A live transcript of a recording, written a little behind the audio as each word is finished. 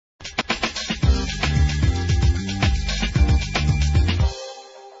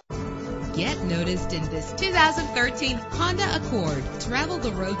Get noticed in this 2013 Honda Accord. Travel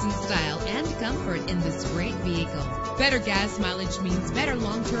the roads in style and comfort in this great vehicle. Better gas mileage means better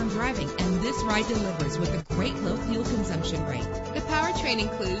long-term driving, and this ride delivers with a great low fuel consumption rate. The powertrain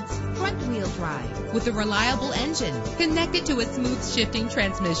includes front-wheel drive with a reliable engine connected to a smooth shifting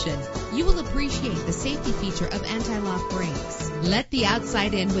transmission. You will appreciate the safety feature of anti-lock brakes. Let the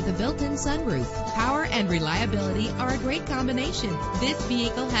outside in with a built-in sunroof. Power and reliability are a great combination. This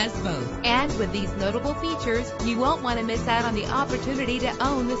vehicle has both. And with these notable features, you won't want to miss out on the opportunity to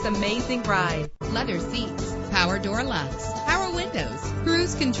own this amazing ride. Leather seats, power door locks, power windows,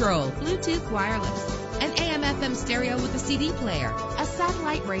 cruise control, Bluetooth wireless, an AM/FM stereo with a CD player, a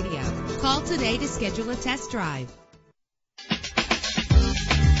satellite radio. Call today to schedule a test drive.